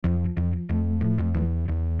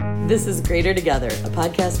This is Greater Together, a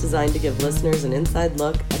podcast designed to give listeners an inside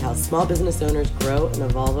look at how small business owners grow and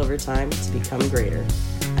evolve over time to become greater.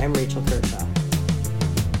 I'm Rachel Kershaw.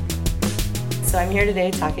 So I'm here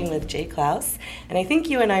today talking with Jay Klaus, and I think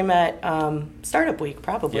you and I met Startup Week,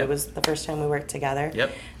 probably. Yep. It was the first time we worked together.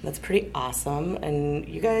 Yep. That's pretty awesome, and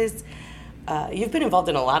you guys, you've been involved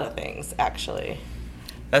in a lot of things, actually.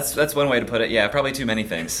 That's one way to put it. Yeah, probably too many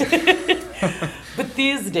things. But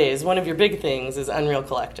these days, one of your big things is Unreal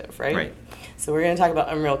Collective, right? Right. So we're going to talk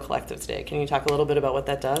about Unreal Collective today. Can you talk a little bit about what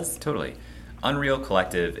that does? Totally. Unreal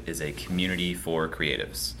Collective is a community for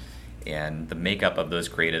creatives. And the makeup of those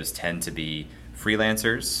creatives tend to be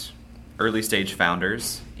freelancers, early stage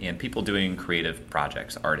founders, and people doing creative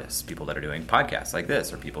projects, artists, people that are doing podcasts like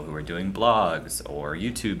this, or people who are doing blogs or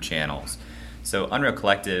YouTube channels. So Unreal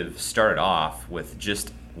Collective started off with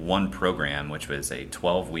just one program, which was a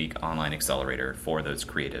 12-week online accelerator for those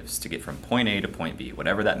creatives to get from point A to point B,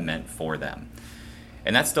 whatever that meant for them.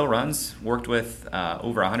 And that still runs. Worked with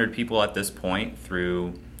over 100 people at this point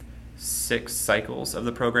through 6 cycles of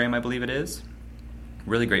the program, I believe it is.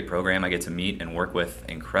 Really great program. I get to meet and work with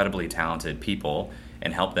incredibly talented people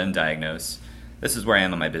and help them diagnose. This is where I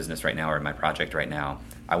am in my business right now, or in my project right now.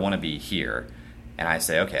 I want to be here. And I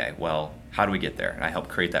say, okay, well, how do we get there? And I help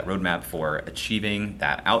create that roadmap for achieving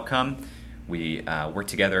that outcome. We work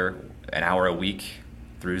together an hour a week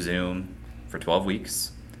through Zoom for 12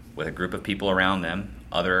 weeks with a group of people around them,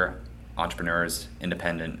 other entrepreneurs,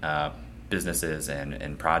 independent businesses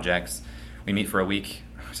and projects. We meet for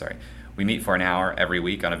an hour every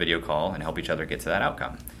week on a video call and help each other get to that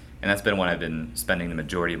outcome. And that's been what I've been spending the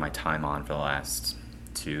majority of my time on for the last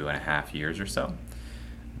 2.5 years or so.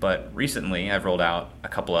 But recently, I've rolled out a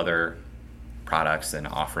couple other products and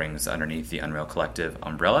offerings underneath the Unreal Collective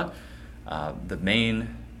umbrella. The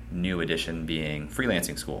main new addition being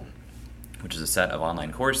Freelancing School, which is a set of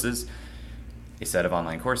online courses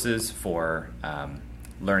for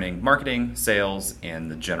learning marketing, sales, and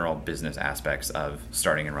the general business aspects of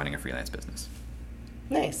starting and running a freelance business.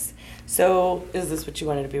 Nice. So is this what you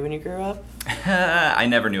wanted to be when you grew up? I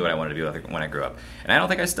never knew what I wanted to be when I grew up. And I don't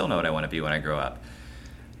think I still know what I want to be when I grow up.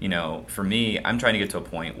 You know, for me, I'm trying to get to a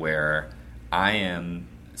point where I am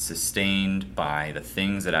sustained by the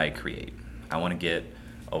things that I create. I want to get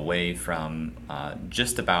away from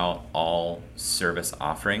just about all service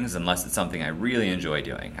offerings unless it's something I really enjoy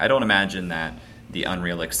doing. I don't imagine that the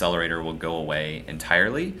Unreal Accelerator will go away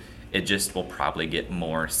entirely. It just will probably get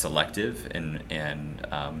more selective and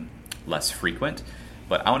less frequent.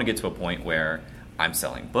 But I want to get to a point where I'm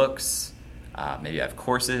selling books, maybe I have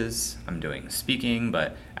courses, I'm doing speaking,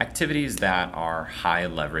 but activities that are high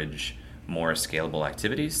leverage, more scalable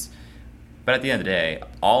activities. But at the end of the day,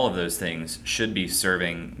 all of those things should be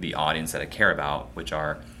serving the audience that I care about, which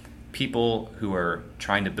are people who are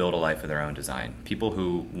trying to build a life of their own design, people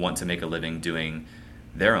who want to make a living doing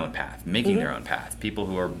their own path, making their own path, people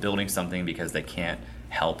who are building something because they can't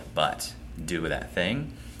help but do that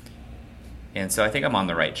thing. And so I think I'm on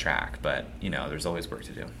the right track, but there's always work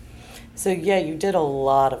to do. So yeah, you did a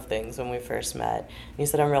lot of things when we first met. You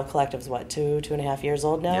said Unreal Collective's what, 2.5 years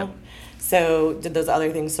old now? Yep. So did those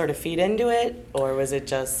other things sort of feed into it, or was it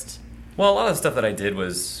just... Well, a lot of the stuff that I did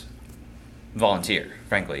was volunteer,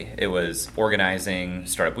 frankly. It was organizing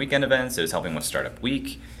Startup Weekend events. It was helping with Startup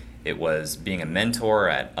Week. It was being a mentor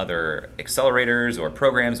at other accelerators or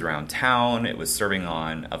programs around town. It was serving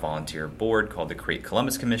on a volunteer board called the Create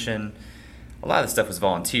Columbus Commission. A lot of the stuff was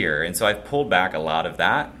volunteer, and so I've pulled back a lot of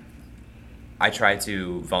that. I try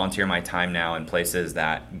to volunteer my time now in places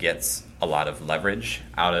that gets a lot of leverage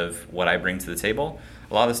out of what I bring to the table.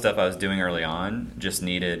 A lot of the stuff I was doing early on just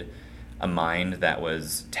needed a mind that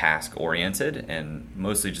was task-oriented and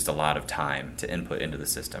mostly just a lot of time to input into the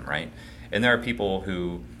system, right? And there are people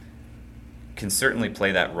who can certainly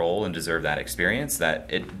play that role and deserve that experience, that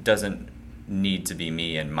it doesn't need to be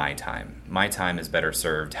me and my time. My time is better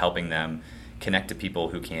served helping them connect to people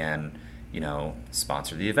who can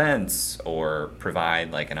sponsor the events or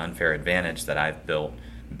provide like an unfair advantage that I've built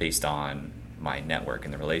based on my network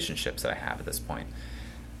and the relationships that I have at this point.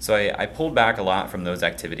 So I pulled back a lot from those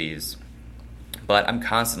activities, but I'm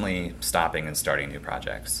constantly stopping and starting new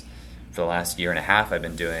projects. For the last 1.5 years, I've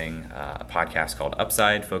been doing a podcast called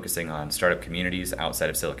Upside, focusing on startup communities outside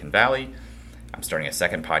of Silicon Valley. I'm starting a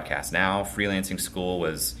second podcast now. Freelancing School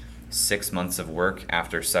was 6 months of work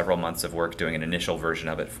after several months of work doing an initial version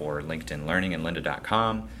of it for LinkedIn Learning and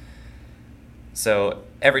lynda.com. So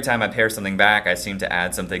every time I pare something back, I seem to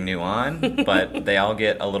add something new on, but they all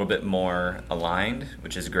get a little bit more aligned,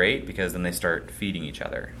 which is great because then they start feeding each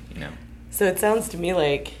other, So it sounds to me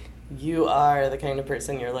like you are the kind of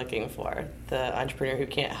person you're looking for, the entrepreneur who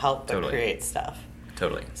can't help but Totally. create stuff.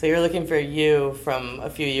 Totally. So you're looking for you from a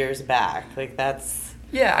few years back. Like that's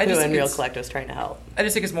who Unreal Collective is trying to help. I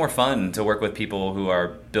just think it's more fun to work with people who are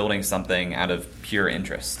building something out of pure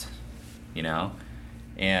interest, you know?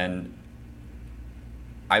 And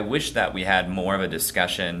I wish that we had more of a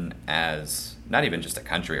discussion as not even just a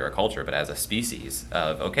country or a culture, but as a species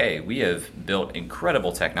of, okay, we have built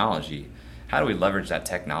incredible technology. How do we leverage that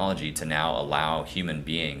technology to now allow human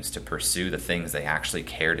beings to pursue the things they actually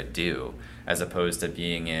care to do, as opposed to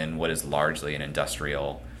being in what is largely an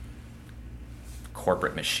industrial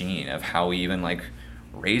corporate machine of how we even like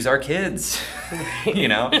raise our kids, you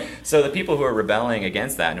know? So the people who are rebelling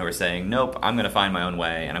against that and who are saying, nope, I'm going to find my own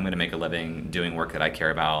way and I'm going to make a living doing work that I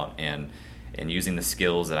care about and using the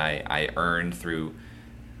skills that I earned through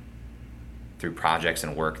projects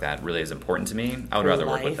and work that really is important to me, I would rather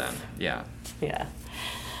work with them. Yeah. Yeah.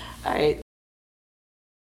 All right.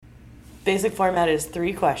 Basic format is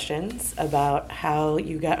 3 questions about how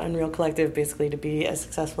you got Unreal Collective basically to be as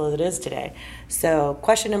successful as it is today. So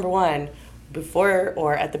question number 1, before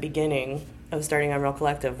or at the beginning of starting Unreal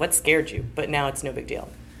Collective, what scared you, but now it's no big deal?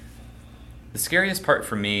 The scariest part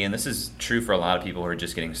for me, and this is true for a lot of people who are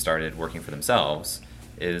just getting started working for themselves,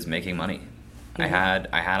 is making money. Mm-hmm.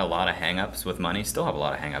 I had a lot of hang-ups with money, still have a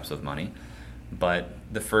lot of hang-ups with money, but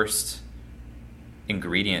the first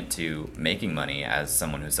ingredient to making money as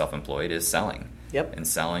someone who's self-employed is selling. Yep. And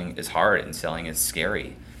selling is hard and selling is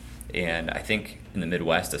scary. And I think in the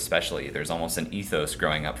Midwest especially, there's almost an ethos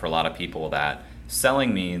growing up for a lot of people that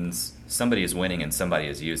selling means somebody is winning and somebody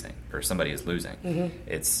is using, or somebody is losing. Mm-hmm.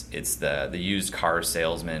 It's the used car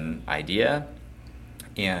salesman idea.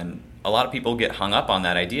 And a lot of people get hung up on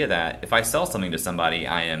that idea that if I sell something to somebody,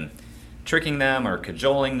 I am tricking them or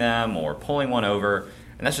cajoling them or pulling one over.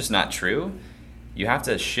 And that's just not true. You have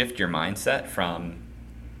to shift your mindset from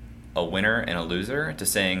a winner and a loser to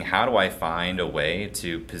saying, how do I find a way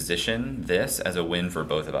to position this as a win for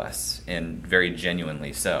both of us? And very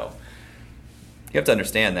genuinely so. You have to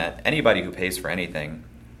understand that anybody who pays for anything,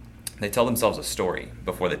 they tell themselves a story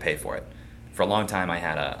before they pay for it. For a long time, I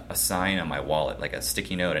had a sign on my wallet, like a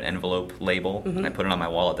sticky note, an envelope label, mm-hmm. and I put it on my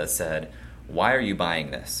wallet that said, why are you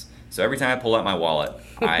buying this? So every time I pull out my wallet,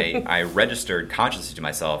 I registered consciously to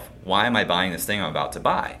myself, why am I buying this thing I'm about to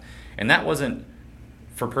buy? And that wasn't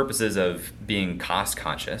for purposes of being cost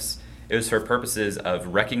conscious. It was for purposes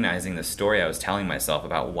of recognizing the story I was telling myself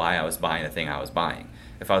about why I was buying the thing I was buying.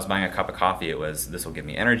 If I was buying a cup of coffee, it was, this will give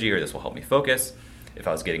me energy or this will help me focus. If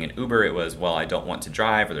I was getting an Uber, it was, well, I don't want to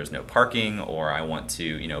drive or there's no parking or I want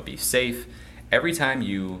to, be safe. Every time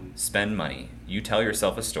you spend money, you tell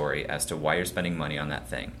yourself a story as to why you're spending money on that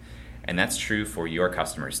thing. And that's true for your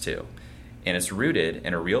customers too. And it's rooted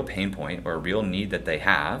in a real pain point or a real need that they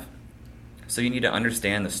have. So you need to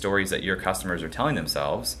understand the stories that your customers are telling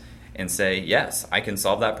themselves and say, yes, I can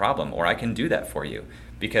solve that problem or I can do that for you.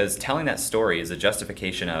 Because telling that story is a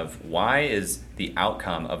justification of why is the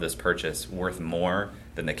outcome of this purchase worth more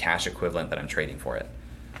than the cash equivalent that I'm trading for it.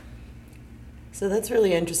 So that's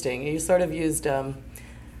really interesting. You sort of used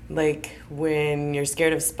like when you're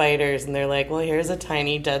scared of spiders and they're like, well, here's a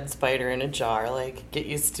tiny dead spider in a jar. Like, get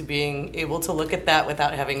used to being able to look at that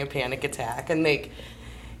without having a panic attack. And like,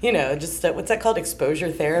 just what's that called?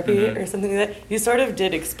 Exposure therapy mm-hmm. or something like that. You sort of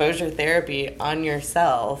did exposure therapy on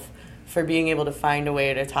yourself for being able to find a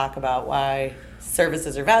way to talk about why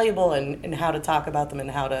services are valuable and how to talk about them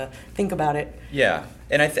and how to think about it. Yeah.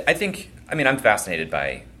 And I think, I'm fascinated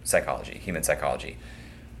by psychology, human psychology.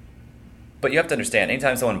 But you have to understand,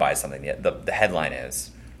 anytime someone buys something, the headline is,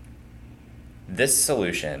 this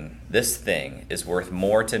solution, this thing is worth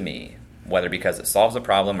more to me, whether because it solves a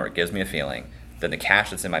problem or it gives me a feeling, than the cash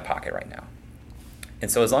that's in my pocket right now. And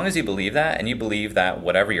so as long as you believe that, and you believe that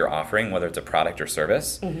whatever you're offering, whether it's a product or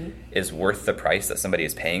service, mm-hmm. is worth the price that somebody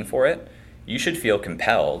is paying for it, you should feel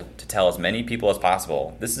compelled to tell as many people as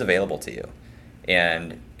possible, this is available to you.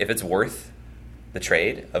 And if it's worth the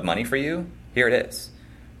trade of money for you, here it is.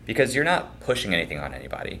 Because you're not pushing anything on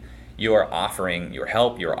anybody. You are offering your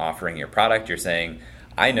help, you're offering your product, you're saying,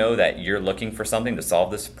 I know that you're looking for something to solve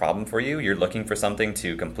this problem for you, you're looking for something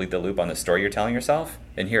to complete the loop on the story you're telling yourself,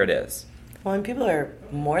 and here it is. Well, and people are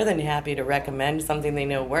more than happy to recommend something they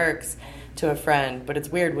know works to a friend, but it's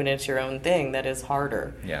weird when it's your own thing that is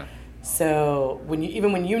harder. Yeah. So when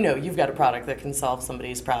you know you've got a product that can solve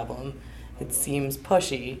somebody's problem, it seems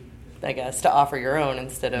pushy, I guess, to offer your own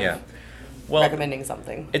instead of recommending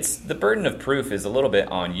something. It's the burden of proof is a little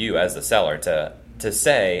bit on you as the seller to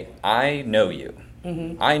say, I know you.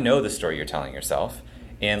 Mm-hmm. I know the story you're telling yourself,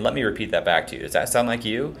 and let me repeat that back to you. Does that sound like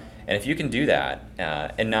you? And if you can do that,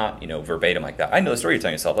 and not verbatim like that, I know the story you're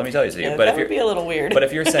telling yourself. Let me tell you. Yeah, but that if would be a little weird. But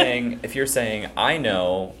if you're saying, I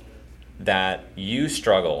know that you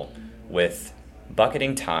struggle with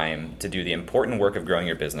bucketing time to do the important work of growing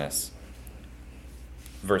your business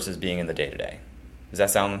versus being in the day to day. Does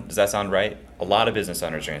that sound right? A lot of business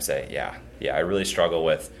owners are going to say, yeah, I really struggle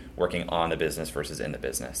with working on the business versus in the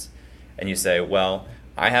business. And you say, well,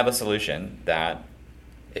 I have a solution that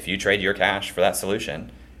if you trade your cash for that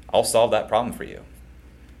solution, I'll solve that problem for you.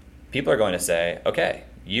 People are going to say, okay,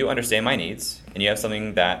 you understand my needs and you have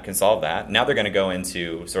something that can solve that. Now they're going to go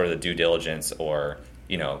into sort of the due diligence or,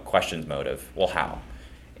 questions mode of, well, how?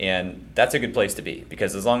 And that's a good place to be,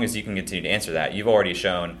 because as long as you can continue to answer that, you've already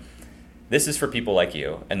shown this is for people like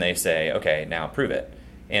you, and they say, okay, now prove it.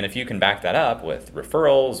 And if you can back that up with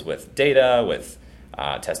referrals, with data, with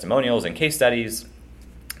testimonials and case studies,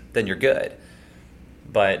 then you're good.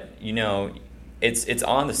 But, it's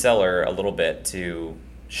on the seller a little bit to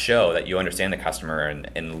show that you understand the customer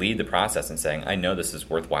and lead the process in saying, I know this is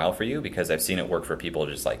worthwhile for you because I've seen it work for people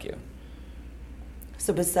just like you.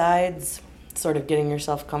 So besides sort of getting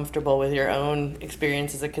yourself comfortable with your own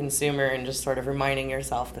experience as a consumer and just sort of reminding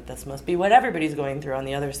yourself that this must be what everybody's going through on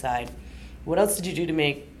the other side, what else did you do to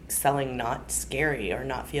make selling not scary or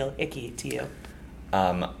not feel icky to you?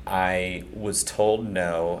 I was told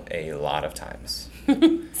no a lot of times.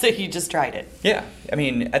 So you just tried it? Yeah. I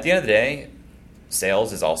mean, at the end of the day,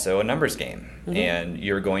 sales is also a numbers game. Mm-hmm. And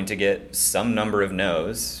you're going to get some number of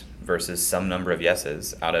no's versus some number of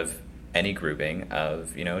yeses out of any grouping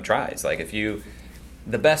of, tries. Like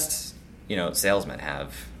the best, salesmen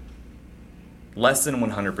have less than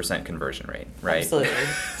 100% conversion rate, right? Absolutely.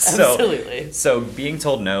 Absolutely. So being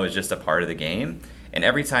told no is just a part of the game. And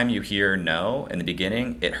every time you hear no in the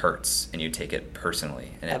beginning, it hurts and you take it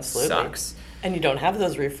personally and Absolutely. It sucks. And you don't have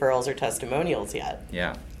those referrals or testimonials yet.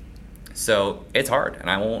 Yeah. So it's hard, and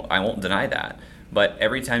I won't deny that. But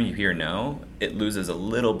every time you hear no, it loses a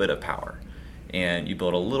little bit of power. And you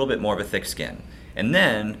build a little bit more of a thick skin. And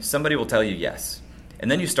then somebody will tell you yes. And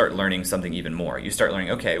then you start learning something even more. You start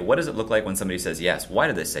learning, okay, what does it look like when somebody says yes? Why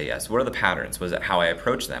did they say yes? What are the patterns? Was it how I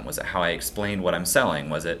approach them? Was it how I explained what I'm selling?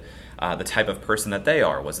 Was it the type of person that they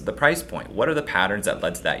are? Was it the price point? What are the patterns that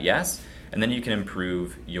led to that yes? And then you can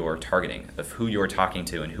improve your targeting of who you're talking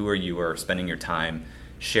to and who you are spending your time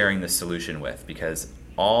sharing this solution with. Because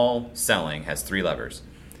all selling has 3 levers: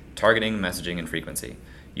 targeting, messaging, and frequency.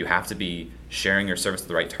 You have to be sharing your service to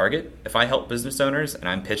the right target. If I help business owners and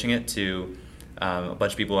I'm pitching it to a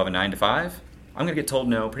bunch of people who have a 9 to 5, I'm going to get told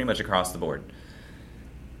no pretty much across the board.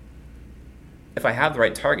 If I have the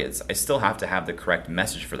right targets, I still have to have the correct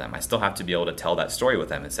message for them. I still have to be able to tell that story with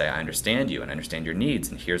them and say, I understand you and I understand your needs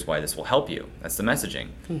and here's why this will help you. That's the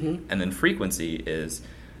messaging. Mm-hmm. And then frequency is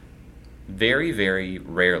very, very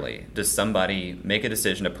rarely does somebody make a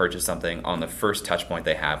decision to purchase something on the first touch point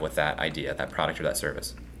they have with that idea, that product or that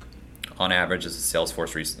service. On average, as a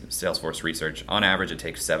Salesforce research, on average it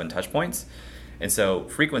takes 7 touch points. And so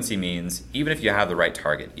frequency means even if you have the right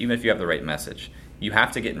target, even if you have the right message, you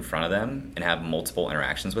have to get in front of them and have multiple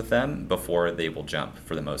interactions with them before they will jump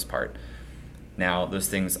for the most part. Now, those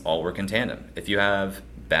things all work in tandem. If you have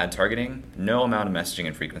bad targeting, no amount of messaging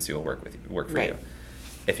and frequency will work for right. you.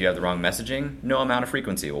 If you have the wrong messaging, no amount of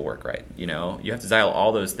frequency will work right. You have to dial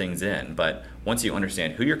all those things in. But once you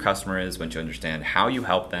understand who your customer is, once you understand how you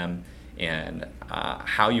help them, and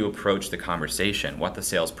how you approach the conversation, what the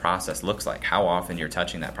sales process looks like, how often you're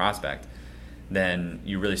touching that prospect, then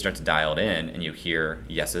you really start to dial it in and you hear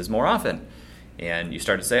yeses more often. And you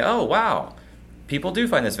start to say, oh, wow, people do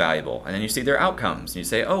find this valuable. And then you see their outcomes. And you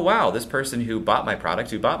say, oh, wow, this person who bought my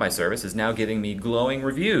product, who bought my service, is now giving me glowing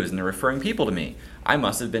reviews and they're referring people to me. I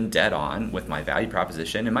must have been dead on with my value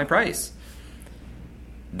proposition and my price.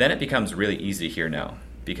 Then it becomes really easy to hear no,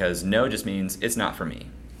 because no just means it's not for me.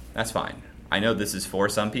 That's fine. I know this is for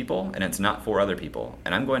some people and it's not for other people.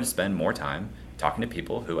 And I'm going to spend more time talking to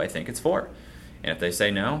people who I think it's for. And if they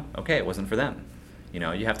say no, okay, it wasn't for them.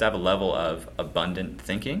 You have to have a level of abundant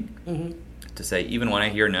thinking mm-hmm. to say, even when I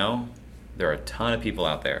hear no, there are a ton of people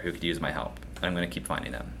out there who could use my help. And I'm going to keep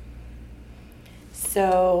finding them.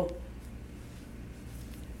 So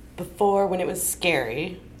before, when it was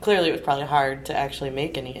scary, clearly it was probably hard to actually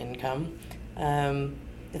make any income.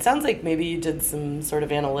 It sounds like maybe you did some sort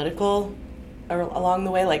of analytical along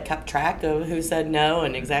the way, like kept track of who said no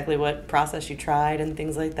and exactly what process you tried and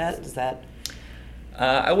things like that. Is that...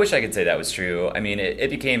 I wish I could say that was true. I mean, it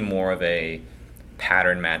became more of a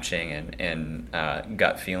pattern matching and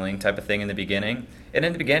gut feeling type of thing in the beginning. And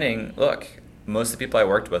in the beginning, look, most of the people I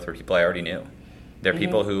worked with were people I already knew. They're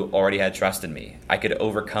people who already had trust in me. I could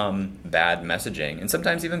overcome bad messaging and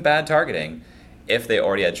sometimes even bad targeting if they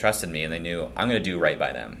already had trust in me and they knew I'm going to do right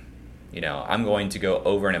by them. I'm going to go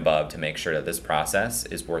over and above to make sure that this process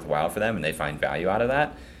is worthwhile for them and they find value out of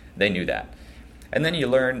that. They knew that. And then you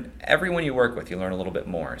learn, everyone you work with, you learn a little bit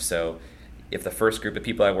more. So if the first group of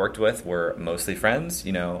people I worked with were mostly friends,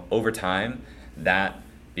 over time, that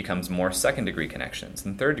becomes more second-degree connections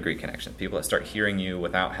and third-degree connections, people that start hearing you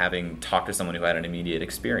without having talked to someone who had an immediate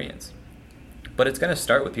experience. But it's going to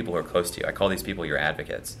start with people who are close to you. I call these people your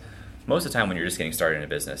advocates. Most of the time when you're just getting started in a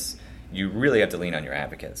business, you really have to lean on your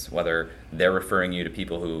advocates, whether they're referring you to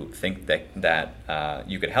people who think that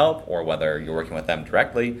you could help or whether you're working with them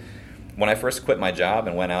directly. When I first quit my job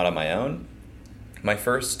and went out on my own, my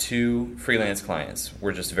first 2 freelance clients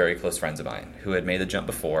were just very close friends of mine who had made the jump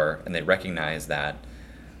before, and they recognized that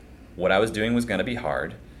what I was doing was going to be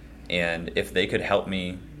hard, and if they could help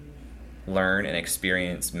me learn and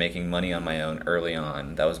experience making money on my own early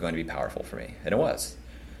on, that was going to be powerful for me, and it was.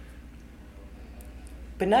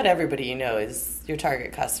 But not everybody is your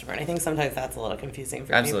target customer, and I think sometimes that's a little confusing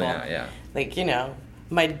for Absolutely people. Absolutely not, yeah.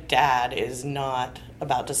 My dad is not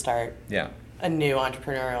about to start Yeah. a new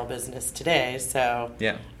entrepreneurial business today, so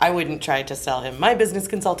Yeah. I wouldn't try to sell him my business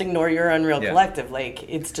consulting nor your Unreal Yeah. Collective.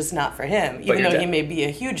 It's just not for him, even though he may be a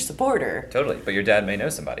huge supporter. Totally, but your dad may know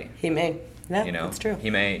somebody. He may. Yeah, that's true. He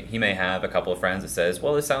may have a couple of friends that says,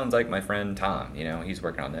 well, this sounds like my friend Tom. He's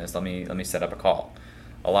working on this. Let me set up a call.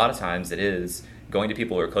 A lot of times it is going to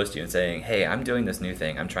people who are close to you and saying, hey, I'm doing this new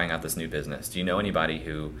thing. I'm trying out this new business. Do you know anybody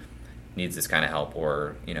who needs this kind of help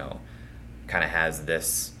or, kind of has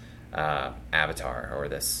this avatar or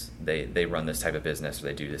this, they run this type of business or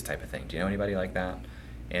they do this type of thing. Do you know anybody like that?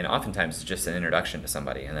 And oftentimes it's just an introduction to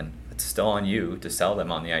somebody, and then it's still on you to sell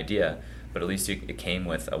them on the idea, but at least it came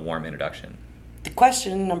with a warm introduction. The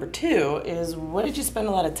question number 2 is, what did you spend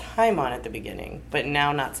a lot of time on at the beginning, but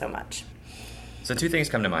now not so much? So 2 things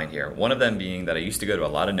come to mind here. One of them being that I used to go to a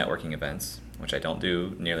lot of networking events, which I don't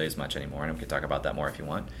do nearly as much anymore, and we can talk about that more if you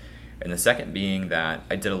want. And the second being that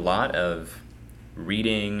I did a lot of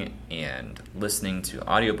reading and listening to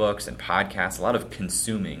audiobooks and podcasts, a lot of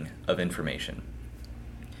consuming of information.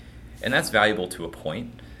 And that's valuable to a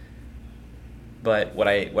point. But what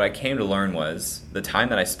I came to learn was the time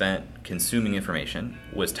that I spent consuming information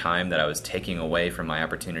was time that I was taking away from my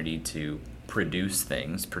opportunity to produce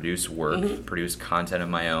things, produce work, produce content of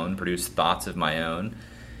my own, produce thoughts of my own.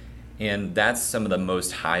 And that's some of the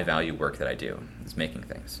most high value work that I do, is making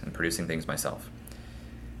things and producing things myself.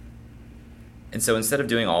 And so instead of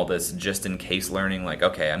doing all this just in case learning, like,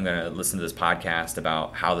 okay, I'm going to listen to this podcast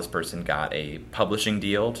about how this person got a publishing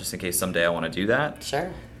deal just in case someday I want to do that.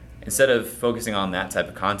 Sure. Instead of focusing on that type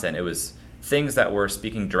of content, it was things that were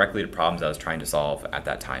speaking directly to problems I was trying to solve at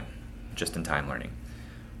that time, just in time learning.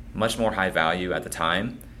 Much more high value at the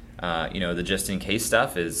time. The just in case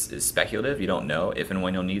stuff is speculative. You don't know if and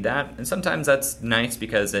when you'll need that. And sometimes that's nice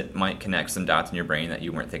because it might connect some dots in your brain that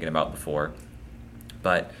you weren't thinking about before.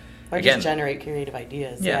 But or again, just generate creative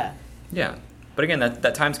ideas. Yeah. But again,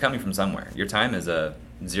 that time's coming from somewhere. Your time is a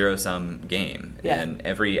zero-sum game. Yeah. And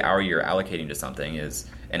every hour you're allocating to something is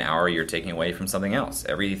an hour you're taking away from something else.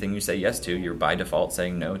 Everything you say yes to, you're by default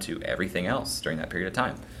saying no to everything else during that period of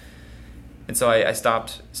time. And so I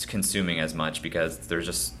stopped consuming as much because there's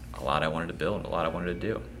just a lot I wanted to build, a lot I wanted to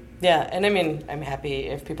do. Yeah, and I mean, I'm happy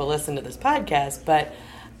if people listen to this podcast, but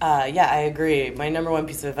I agree. My number one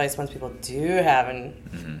piece of advice, once people do have a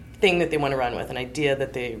thing that they want to run with, an idea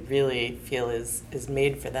that they really feel is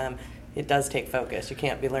made for them, it does take focus. You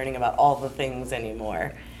can't be learning about all the things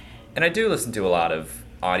anymore. And I do listen to a lot of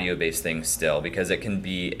audio-based things still because it can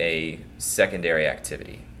be a secondary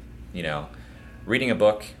activity. Reading a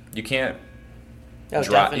book, you can't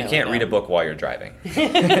you can't read a book while you're driving.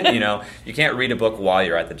 You can't read a book while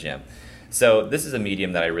you're at the gym. So this is a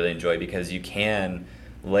medium that I really enjoy because you can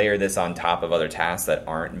layer this on top of other tasks that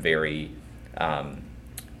aren't very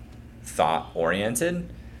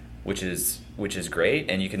thought-oriented, which is great.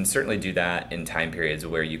 And you can certainly do that in time periods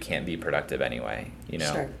where you can't be productive anyway.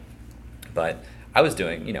 Sure. But I was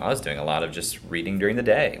doing a lot of just reading during the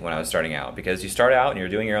day when I was starting out because you start out and you're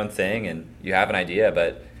doing your own thing and you have an idea,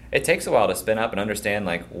 but it takes a while to spin up and understand,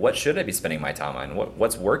 like, what should I be spending my time on?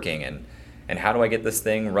 What's working and how do I get this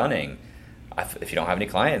thing running? If you don't have any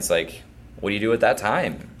clients, like, what do you do at that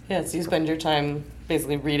time? Yeah, so you spend your time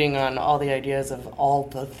basically reading on all the ideas of all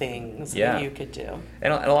the things that you could do.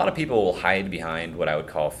 And a lot of people will hide behind what I would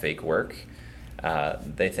call fake work.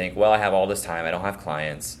 They think, well, I have all this time, I don't have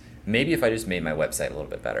clients. Maybe if I just made my website a little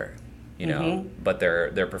bit better, but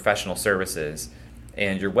they're professional services,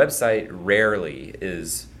 and your website rarely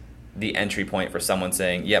is the entry point for someone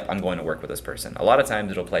saying, yep, I'm going to work with this person. A lot of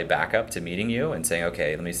times it'll play backup to meeting you and saying,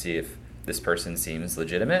 okay, let me see if this person seems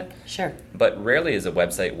legitimate. Sure. But rarely is a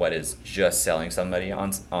website what is just selling somebody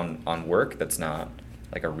on work that's not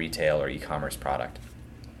like a retail or e-commerce product.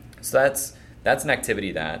 So that's an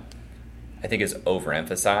activity that I think is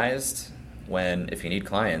overemphasized when, if you need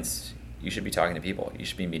clients, you should be talking to people. You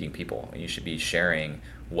should be meeting people. You should be sharing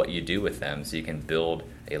what you do with them so you can build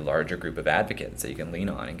a larger group of advocates that you can lean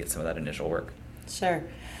on and get some of that initial work. Sure.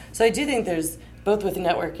 So I do think there's, both with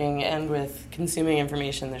networking and with consuming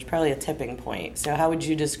information, there's probably a tipping point. So how would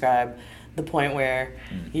you describe the point where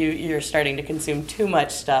you're starting to consume too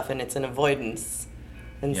much stuff and it's an avoidance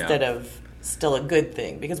instead of still a good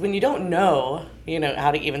thing? Because when you don't know,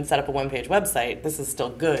 how to even set up a one-page website, this is still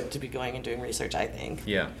good to be going and doing research, I think.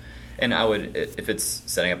 Yeah. And I would, if it's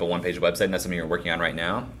setting up a one-page website and that's something you're working on right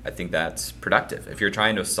now, I think that's productive. If you're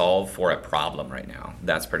trying to solve for a problem right now,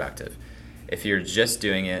 that's productive. If you're just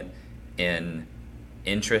doing it in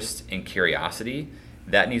interest and curiosity,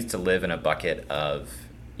 that needs to live in a bucket of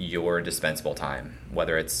your dispensable time,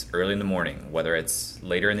 whether it's early in the morning, whether it's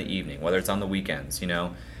later in the evening, whether it's on the weekends.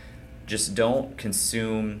 Just don't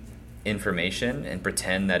consume information and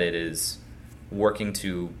pretend that it is working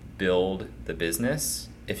to build the business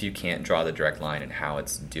if you can't draw the direct line in how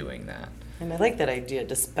it's doing that. And I like that idea,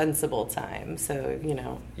 dispensable time. So,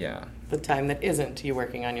 the time that isn't you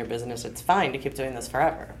working on your business, it's fine to keep doing this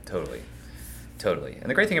forever. Totally. And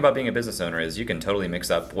the great thing about being a business owner is you can totally mix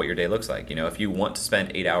up what your day looks like. If you want to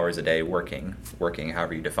spend 8 hours a day working,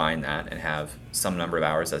 however you define that, and have some number of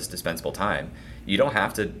hours as dispensable time, you don't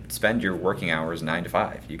have to spend your working hours 9 to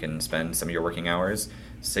 5. You can spend some of your working hours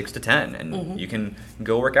 6 to 10, and you can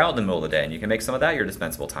go work out in the middle of the day, and you can make some of that your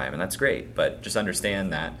dispensable time, and that's great. But just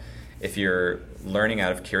understand that if you're learning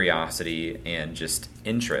out of curiosity and just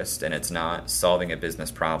interest, and it's not solving a business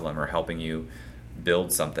problem or helping you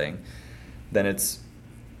build something, then it's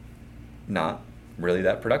not really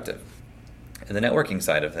that productive. And the networking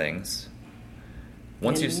side of things,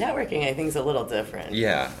 networking, I think, is a little different.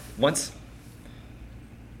 Yeah.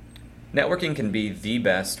 Networking can be the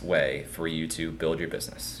best way for you to build your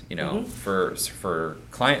business. For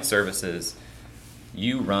client services,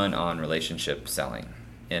 you run on relationship selling.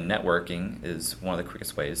 And networking is one of the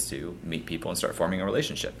quickest ways to meet people and start forming a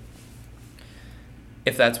relationship.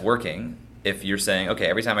 If that's working, if you're saying, okay,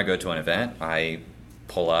 every time I go to an event, I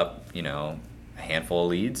pull up, a handful of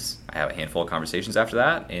leads, I have a handful of conversations after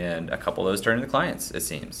that, and a couple of those turn into clients, it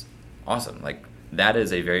seems. Awesome. That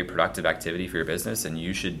is a very productive activity for your business, and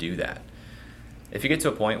you should do that. If you get to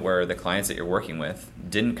a point where the clients that you're working with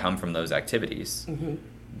didn't come from those activities,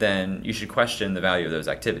 then you should question the value of those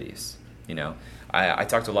activities. I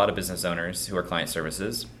talk to a lot of business owners who are client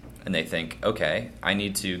services, and they think, okay, I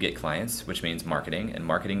need to get clients, which means marketing, and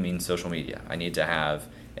marketing means social media. I need to have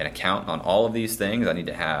an account on all of these things. I need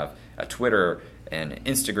to have a Twitter, an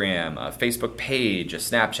Instagram, a Facebook page, a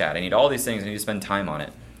Snapchat. I need all these things. I need to spend time on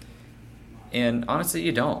it. And honestly,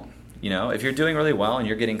 you don't. If you're doing really well and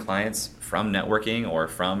you're getting clients from networking or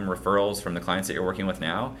from referrals from the clients that you're working with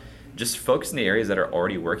now, just focus in the areas that are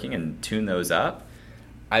already working and tune those up.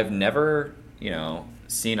 I've never,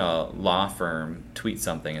 seen a law firm tweet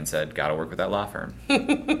something and said, gotta work with that law firm.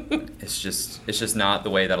 It's just not the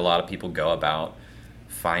way that a lot of people go about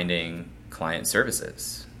finding client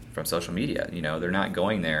services from social media. They're not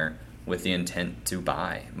going there with the intent to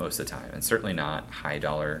buy most of the time, and certainly not high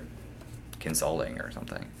dollar consulting or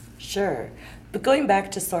something. Sure. But going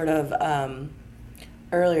back to sort of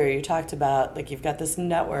earlier, you talked about you've got this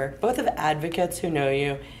network, both of advocates who know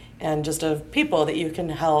you and just of people that you can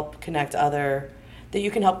help connect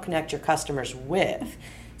your customers with.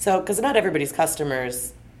 So, because not everybody's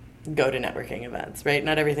customers go to networking events, right?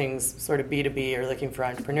 Not everything's sort of B2B or looking for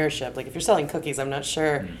entrepreneurship. If you're selling cookies, I'm not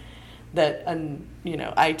sure that an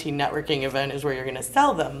IT networking event is where you're going to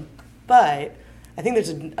sell them, but I think there's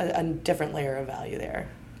a different layer of value there.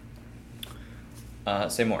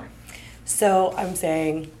 Say more. So I'm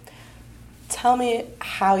saying, tell me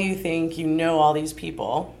how you think you know all these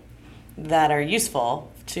people that are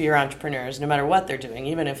useful to your entrepreneurs, no matter what they're doing,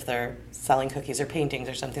 even if they're selling cookies or paintings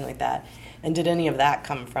or something like that. And did any of that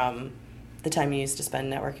come from the time you used to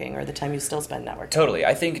spend networking or the time you still spend networking? Totally.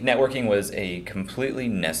 I think networking was a completely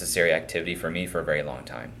necessary activity for me for a very long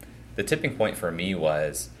time. The tipping point for me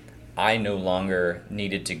was I no longer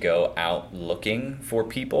needed to go out looking for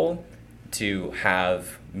people to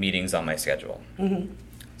have meetings on my schedule. Mm-hmm.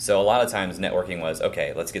 So a lot of times networking was,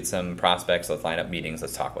 okay, let's get some prospects, let's line up meetings,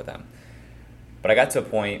 let's talk with them. But I got to a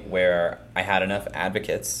point where I had enough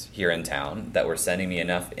advocates here in town that were sending me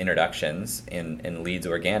enough introductions and leads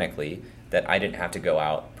organically that I didn't have to go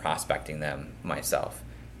out prospecting them myself.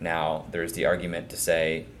 Now, there's the argument to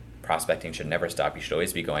say prospecting should never stop. You should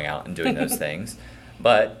always be going out and doing those things.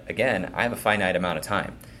 But again, I have a finite amount of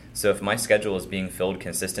time. So if my schedule is being filled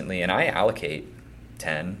consistently and I allocate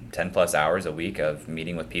 10 plus hours a week of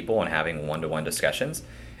meeting with people and having one-to-one discussions,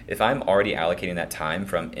 if I'm already allocating that time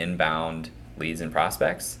from inbound leads and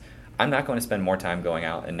prospects, I'm not going to spend more time going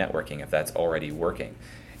out and networking if that's already working.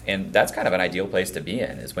 And that's kind of an ideal place to be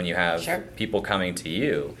in, is when you have people coming to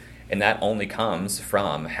you, and that only comes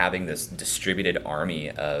from having this distributed army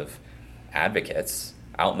of advocates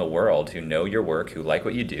out in the world who know your work, who like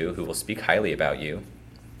what you do, who will speak highly about you.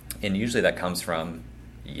 And usually that comes from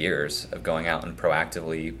years of going out and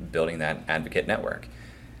proactively building that advocate network.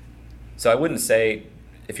 So I wouldn't say,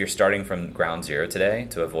 if you're starting from ground zero today,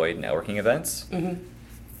 to avoid networking events.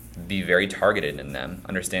 Be very targeted in them.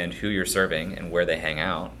 Understand who you're serving and where they hang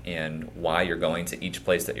out and why you're going to each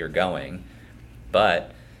place that you're going.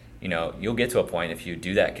 But, you'll get to a point, if you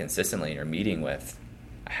do that consistently and you're meeting with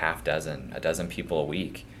a dozen people a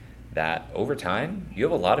week, that over time, you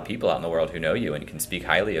have a lot of people out in the world who know you and can speak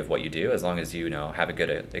highly of what you do, as long as you have a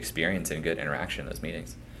good experience and good interaction in those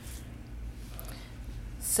meetings.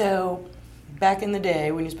 So, back in the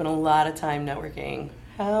day when you spent a lot of time networking,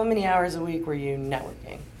 how many hours a week were you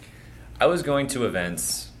networking? I was going to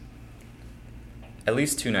events at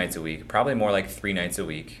least 2 nights a week, probably more like 3 nights a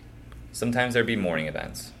week. Sometimes there'd be morning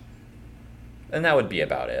events. And that would be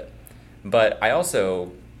about it. But I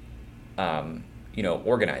also,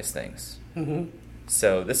 organize things.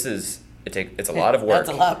 So this is, it's a lot of work.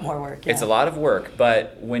 That's a lot more work, yeah. It's a lot of work,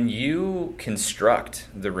 but when you construct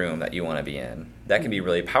the room that you want to be in, that can be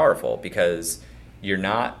really powerful, because you're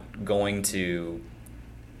not going to,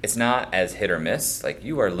 it's not as hit or miss. Like,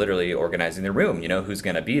 you are literally organizing the room. You know who's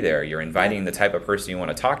going to be there. You're inviting the type of person you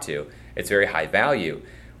want to talk to. It's very high value.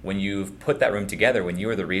 When you've put that room together, when you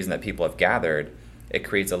are the reason that people have gathered, it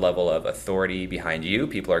creates a level of authority behind you.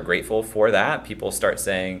 People are grateful for that. People start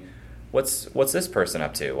saying, what's this person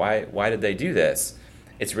up to? Why did they do this?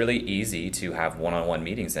 It's really easy to have one-on-one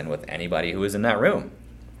meetings then with anybody who is in that room.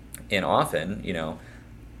 And often,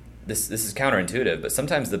 this is counterintuitive, but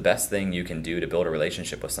sometimes the best thing you can do to build a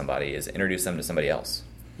relationship with somebody is introduce them to somebody else.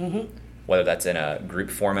 Whether that's in a group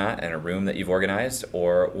format in a room that you've organized,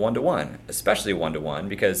 or one-to-one, especially one-to-one,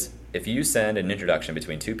 because if you send an introduction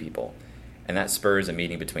between 2 people and that spurs a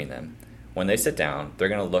meeting between them, when they sit down, they're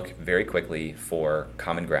going to look very quickly for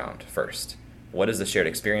common ground first. What is the shared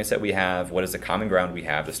experience that we have? What is the common ground we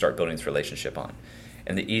have to start building this relationship on?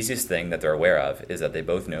 And the easiest thing that they're aware of is that they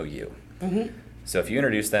both know you. So if you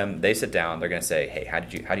introduce them, they sit down, they're going to say, hey, how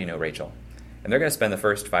do you know Rachel? And they're going to spend the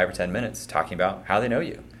first 5 or 10 minutes talking about how they know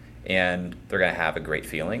you. And they're going to have a great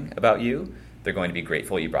feeling about you. They're going to be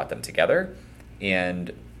grateful you brought them together.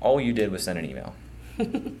 And all you did was send an email.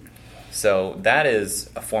 So that is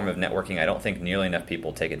a form of networking I don't think nearly enough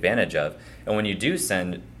people take advantage of. And when you do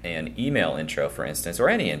send an email intro, for instance, or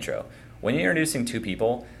any intro, when you're introducing 2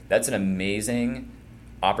 people, that's an amazing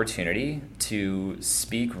opportunity to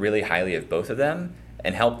speak really highly of both of them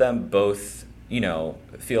and help them both,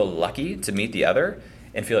 feel lucky to meet the other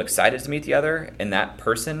and feel excited to meet the other, and that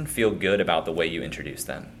person feel good about the way you introduce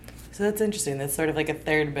them. So that's interesting. That's sort of like a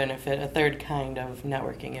third benefit, a third kind of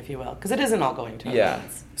networking, if you will, because it isn't all going to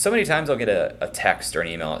events. So many times I'll get a text or an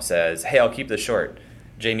email that says, hey, I'll keep this short.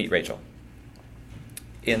 Jay, meet Rachel.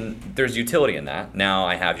 And there's utility in that. Now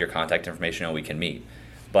I have your contact information and we can meet.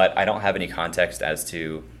 But I don't have any context as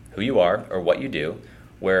to who you are or what you do,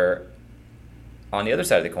 where on the other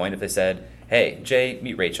side of the coin, if they said, hey, Jay,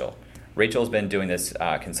 meet Rachel. Rachel's been doing this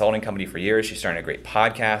consulting company for years. She's starting a great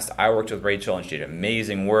podcast. I worked with Rachel, and she did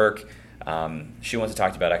amazing work. She wants to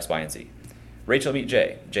talk to you about X, Y, and Z. Rachel, meet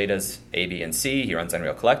Jay. Jay does A, B, and C. He runs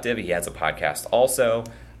Unreal Collective. He has a podcast also.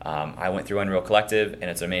 I went through Unreal Collective, and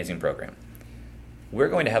it's an amazing program. We're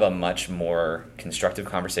going to have a much more constructive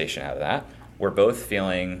conversation out of that. We're both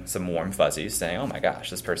feeling some warm fuzzies, saying, oh my gosh,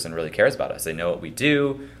 this person really cares about us. They know what we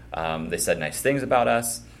do. They said nice things about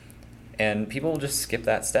us. And people will just skip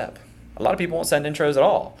that step. A lot of people won't send intros at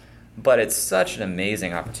all, but it's such an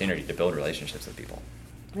amazing opportunity to build relationships with people.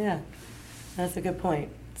 Yeah, that's a good point.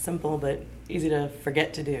 Simple, but easy to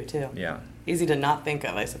forget to do, too. Yeah. Easy to not think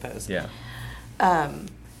of, I suppose. Yeah.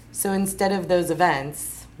 So instead of those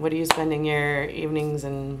events, what are you spending your evenings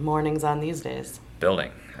and mornings on these days?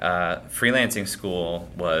 Building. Freelancing school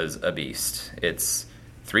was a beast. It's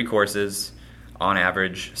 3 courses, on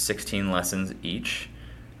average 16 lessons each.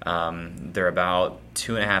 They're about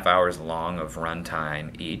 2.5 hours long of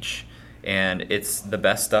runtime each, And it's the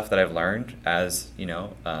best stuff that I've learned as,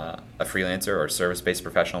 a freelancer or service-based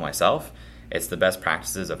professional myself. It's the best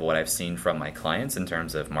practices of what I've seen from my clients in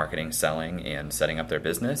terms of marketing, selling, and setting up their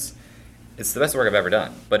business. It's the best work I've ever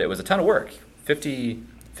done, but it was a ton of work.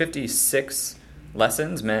 56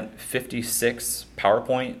 lessons meant 56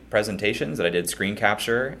 PowerPoint presentations that I did screen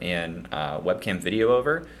capture and webcam video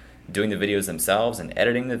over, doing the videos themselves and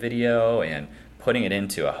editing the video and putting it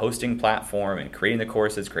into a hosting platform and creating the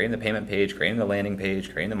courses, creating the payment page, creating the landing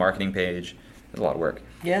page, creating the marketing page. It's a lot of work.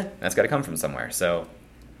 Yeah. And that's got to come from somewhere. So,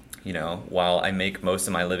 while I make most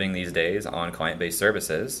of my living these days on client-based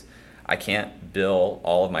services, I can't bill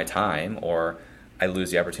all of my time or I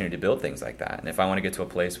lose the opportunity to build things like that. And if I want to get to a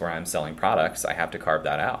place where I'm selling products, I have to carve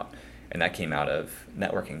that out. And that came out of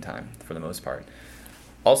networking time for the most part.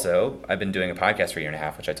 Also, I've been doing a podcast for a year and a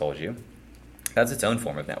half, which I told you. That's its own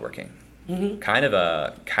form of networking. Mm-hmm. Kind of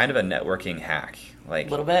a networking hack. Like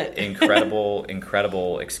a little bit.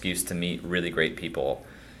 incredible excuse to meet really great people.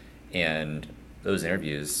 And those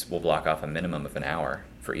interviews will block off a minimum of an hour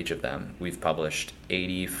for each of them. We've published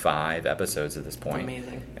 85 episodes at this point.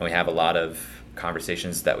 Amazing. And we have a lot of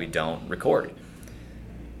conversations that we don't record.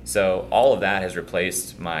 So all of that has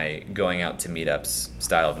replaced my going out to meetups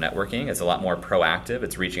style of networking. It's a lot more proactive.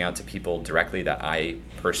 It's reaching out to people directly that I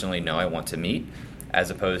personally know I want to meet, as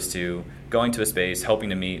opposed to going to a space, hoping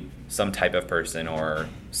to meet some type of person or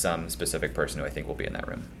some specific person who I think will be in that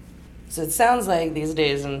room. So it sounds like these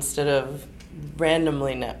days, instead of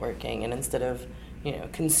randomly networking and instead of,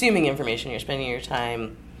 consuming information, you're spending your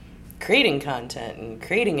time creating content and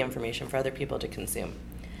creating information for other people to consume.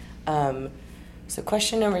 So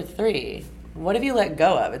question number 3, what have you let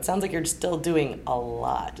go of? It sounds like you're still doing a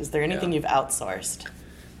lot. Is there anything you've outsourced?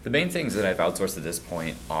 The main things that I've outsourced at this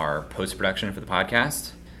point are post-production for the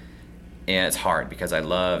podcast. And it's hard because I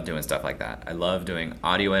love doing stuff like that. I love doing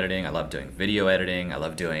audio editing. I love doing video editing. I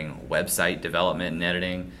love doing website development and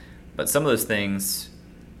editing. But some of those things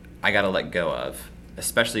I got to let go of,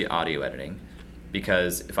 especially audio editing.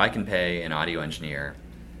 Because if I can pay an audio engineer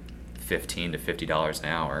 $15 to $50 an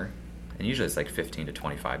hour, and usually it's like $15 to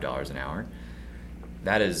 $25 an hour,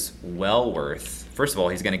 that is well worth. First of all,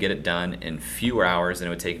 he's going to get it done in fewer hours than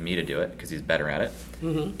it would take me to do it because he's better at it.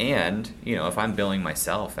 Mm-hmm. And, if I'm billing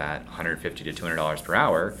myself at $150 to $200 per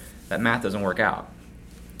hour, that math doesn't work out.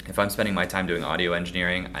 If I'm spending my time doing audio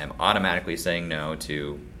engineering, I am automatically saying no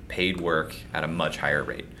to paid work at a much higher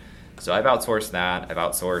rate. So I've outsourced that. I've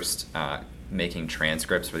outsourced making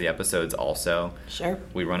transcripts for the episodes also. Sure.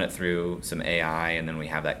 We run it through some AI and then we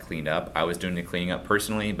have that cleaned up. I was doing the cleaning up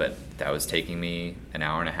personally, but that was taking me an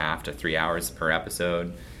hour and a half to 3 hours per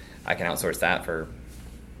episode. I can outsource that for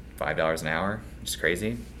 $5 an hour, which is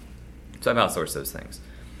crazy. So I've outsourced those things.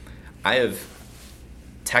 I have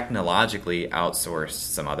technologically outsourced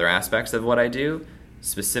some other aspects of what I do,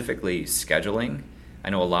 specifically scheduling. I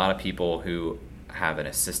know a lot of people who have an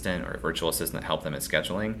assistant or a virtual assistant that help them in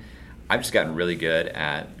scheduling. I've just gotten really good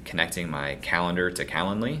at connecting my calendar to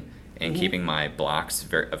Calendly and keeping my blocks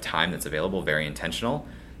of time that's available very intentional,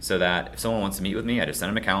 so that if someone wants to meet with me, I just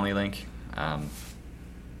send them a Calendly link, and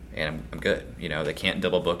I'm good. They can't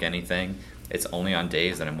double book anything. It's only on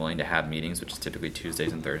days that I'm willing to have meetings, which is typically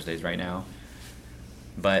Tuesdays and Thursdays right now.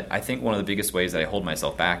 But I think one of the biggest ways that I hold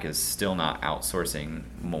myself back is still not outsourcing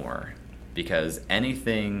more, because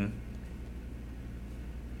anything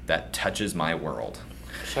that touches my world,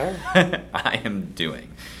 sure, I am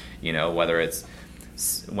doing. Whether it's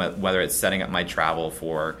setting up my travel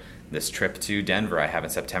for this trip to Denver I have in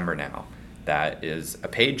September now. That is a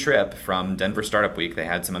paid trip from Denver Startup Week. They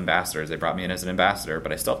had some ambassadors. They brought me in as an ambassador,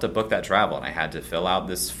 but I still have to book that travel, and I had to fill out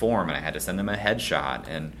this form, and I had to send them a headshot,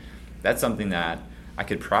 and that's something that I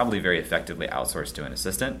could probably very effectively outsource to an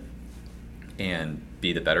assistant and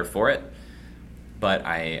be the better for it. But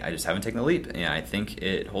I just haven't taken the leap, and I think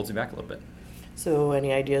it holds me back a little bit. So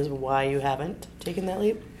any ideas why you haven't taken that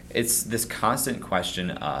leap? It's this constant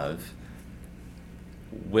question of,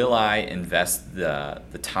 will I invest the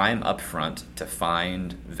time up front to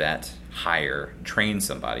find, vet, hire, train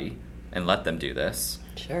somebody, and let them do this?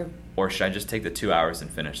 Sure. Or should I just take the 2 hours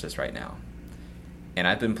and finish this right now? And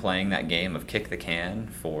I've been playing that game of kick the can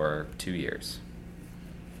for 2 years.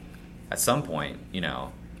 At some point,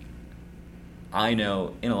 I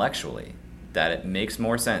know intellectually that it makes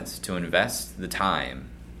more sense to invest the time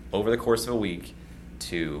over the course of a week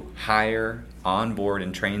to hire, onboard,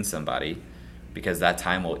 and train somebody, because that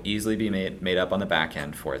time will easily be made up on the back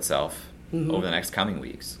end for itself over the next coming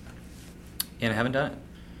weeks. And I haven't done it.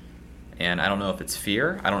 And I don't know if it's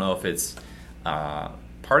fear. I don't know if it's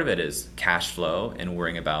part of it is cash flow and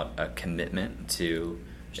worrying about a commitment to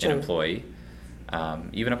an employee.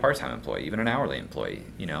 even a part-time employee, even an hourly employee.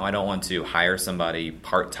 I don't want to hire somebody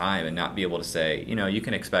part-time and not be able to say, you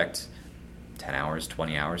can expect 10 hours,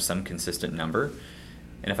 20 hours, some consistent number.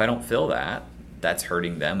 And if I don't fill that, that's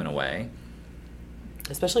hurting them in a way.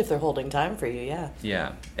 Especially if they're holding time for you, yeah.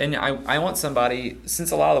 Yeah. And I want somebody,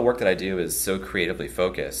 since a lot of the work that I do is so creatively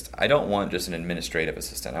focused, I don't want just an administrative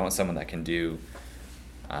assistant. I want someone that can do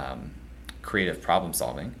creative problem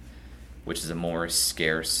solving, which is a more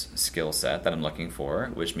scarce skill set that I'm looking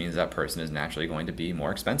for, which means that person is naturally going to be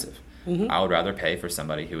more expensive. Mm-hmm. I would rather pay for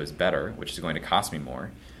somebody who is better, which is going to cost me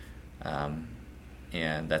more.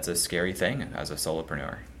 And that's a scary thing as a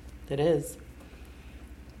solopreneur. It is.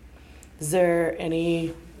 Is there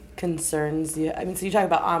any concerns? So you talk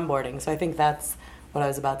about onboarding, so I think that's what I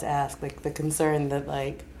was about to ask. Like the concern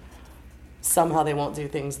that somehow they won't do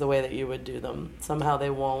things the way that you would do them. Somehow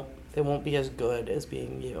they won't be as good as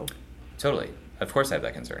being you. Totally. Of course I have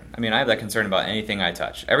that concern. I have that concern about anything I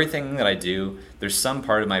touch. Everything that I do, there's some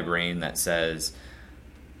part of my brain that says,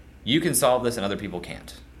 you can solve this and other people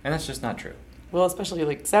can't. And that's just not true. Well, especially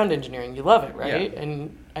like sound engineering, you love it, right? Yeah.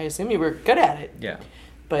 And I assume you were good at it. Yeah.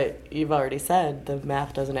 But you've already said the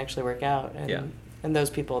math doesn't actually work out. And, yeah. And those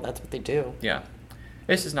people, that's what they do. Yeah.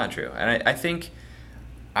 It's just not true. And I think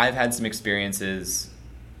I've had some experiences.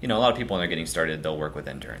 A lot of people when they're getting started, they'll work with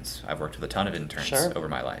interns. I've worked with a ton of interns over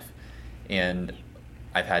my life. And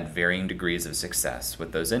I've had varying degrees of success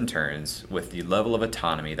with those interns with the level of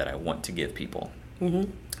autonomy that I want to give people. Mm-hmm.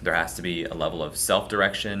 There has to be a level of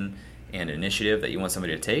self-direction and initiative that you want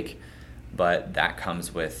somebody to take, but that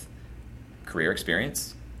comes with career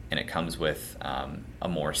experience, and it comes with a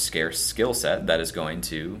more scarce skill set that is going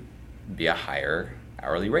to be a higher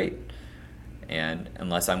hourly rate. And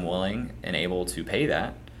unless I'm willing and able to pay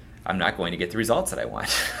that, I'm not going to get the results that I want.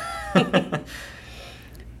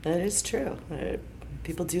 That is true.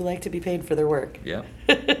 People do like to be paid for their work. Yeah.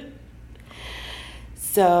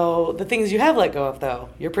 So the things you have let go of, though,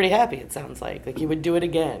 you're pretty happy, it sounds like. Like you would do it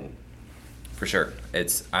again. For sure. I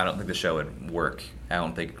don't think the show would work. I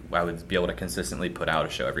don't think I would be able to consistently put out a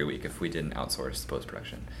show every week if we didn't outsource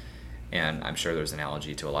post-production. And I'm sure there's an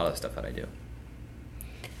analogy to a lot of the stuff that I do.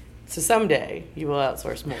 So someday you will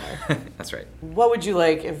outsource more. That's right. What would you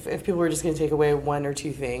like, if people were just going to take away one or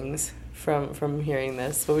two things from hearing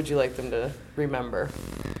this, what would you like them to remember?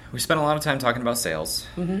 We spent a lot of time talking about sales.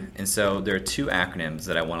 Mm-hmm. And so there are two acronyms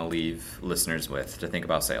that I want to leave listeners with to think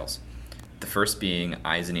about sales. The first being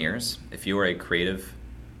eyes and ears. If you are a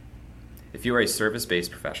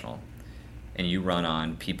service-based professional and you run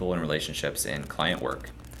on people and relationships and client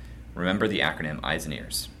work, remember the acronym eyes and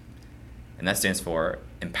ears. And that stands for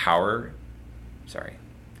establish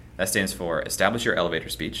your elevator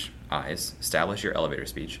speech, eyes, establish your elevator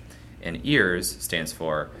speech, and ears stands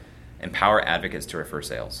for empower advocates to refer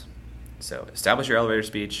sales. So establish your elevator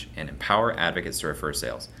speech and empower advocates to refer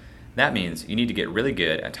sales. That means you need to get really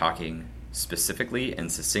good at talking specifically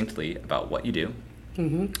and succinctly about what you do.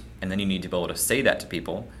 Mm-hmm. And then you need to be able to say that to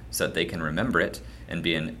people so that they can remember it and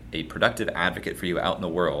be a productive advocate for you out in the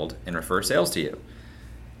world and refer sales to you.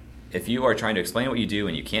 If you are trying to explain what you do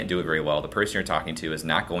and you can't do it very well, the person you're talking to is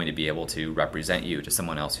not going to be able to represent you to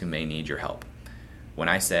someone else who may need your help. When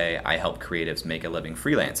I say I help creatives make a living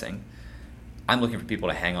freelancing, I'm looking for people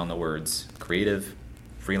to hang on the words creative,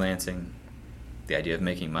 freelancing, the idea of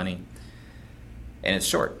making money, and it's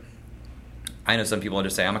short. I know some people will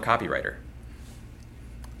just say, I'm a copywriter.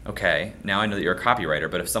 Okay, now I know that you're a copywriter,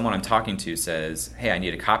 but if someone I'm talking to says, hey, I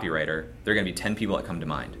need a copywriter, there are going to be 10 people that come to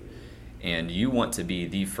mind. And you want to be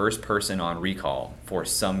the first person on recall for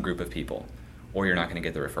some group of people, or you're not going to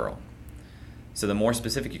get the referral. So the more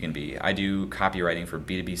specific you can be, I do copywriting for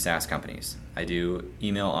B2B SaaS companies. I do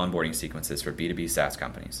email onboarding sequences for B2B SaaS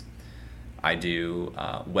companies. I do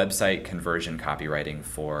website conversion copywriting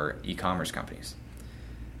for e-commerce companies.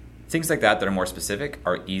 Things like that are more specific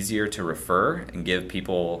are easier to refer and give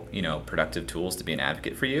people, productive tools to be an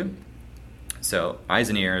advocate for you. So eyes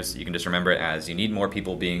and ears, you can just remember it as you need more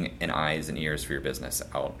people being an eyes and ears for your business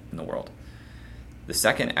out in the world. The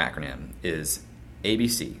second acronym is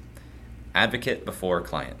ABC, Advocate Before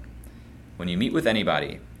Client. When you meet with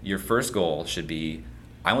anybody, your first goal should be,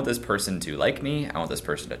 I want this person to like me, I want this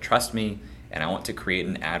person to trust me, and I want to create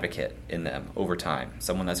an advocate in them over time.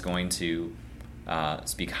 Someone that's going to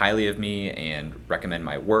speak highly of me and recommend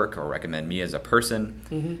my work or recommend me as a person.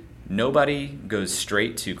 Mm-hmm. Nobody goes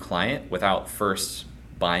straight to client without first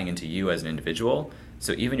buying into you as an individual.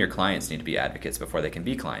 So even your clients need to be advocates before they can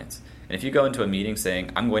be clients. And if you go into a meeting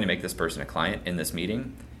saying, I'm going to make this person a client in this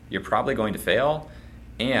meeting, you're probably going to fail,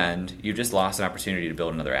 and you just lost an opportunity to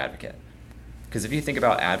build another advocate. Because if you think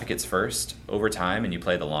about advocates first, over time, and you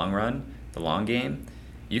play the long run, the long game,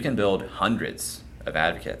 you can build hundreds of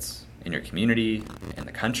advocates in your community, in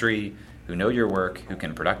the country, who know your work, who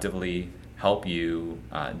can productively help you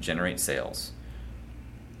generate sales.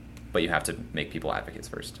 But you have to make people advocates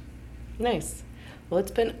first. Nice. Well,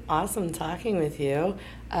 it's been awesome talking with you.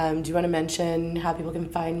 Do you want to mention how people can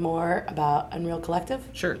find more about Unreal Collective?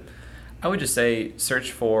 Sure. I would just say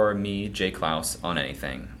search for me, Jay Clouse, on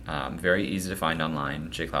anything. Very easy to find online,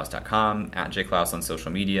 jayclouse.com, @jayclouse on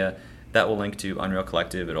social media. That will link to Unreal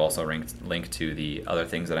Collective. It will also link to the other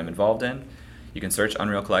things that I'm involved in. You can search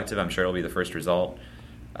Unreal Collective. I'm sure it'll be the first result.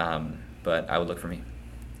 But I would look for me.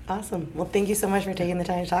 Awesome. Well, thank you so much for taking the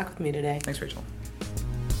time to talk with me today. Thanks, Rachel.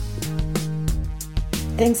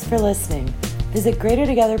 Thanks for listening. Visit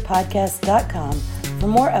GreaterTogetherPodcast.com for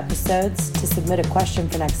more episodes, to submit a question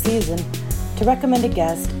for next season, to recommend a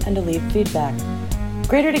guest, and to leave feedback.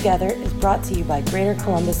 Greater Together is brought to you by Greater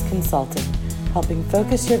Columbus Consulting, helping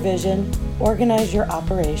focus your vision, organize your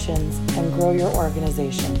operations, and grow your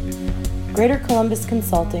organization. Greater Columbus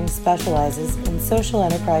Consulting specializes in social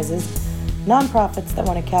enterprises, nonprofits that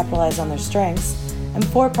want to capitalize on their strengths, and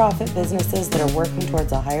for-profit businesses that are working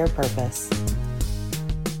towards a higher purpose.